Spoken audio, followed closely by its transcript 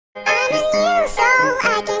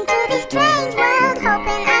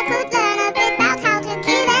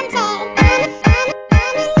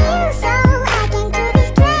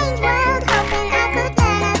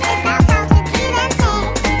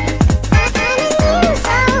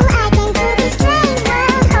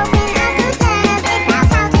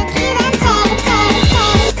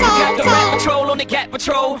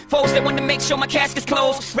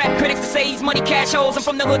goes. I'm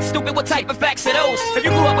from the hood, stupid, what type of facts are those? If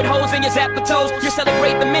you grew up with hoes in your zapper toes, you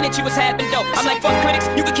celebrate the minute you was having dope. I'm like, fuck critics,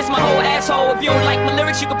 you can kiss my whole asshole. If you don't like my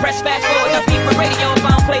lyrics, you can press fast forward. I beat my radio if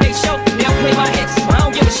I don't play they show. They don't play my hits, I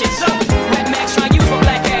don't give a shit. So, Rap Max try to use my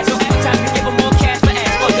black ass, so advertisers give them more cash for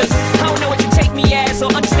ass fuckers. I don't know what you take me as,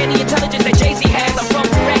 or understanding your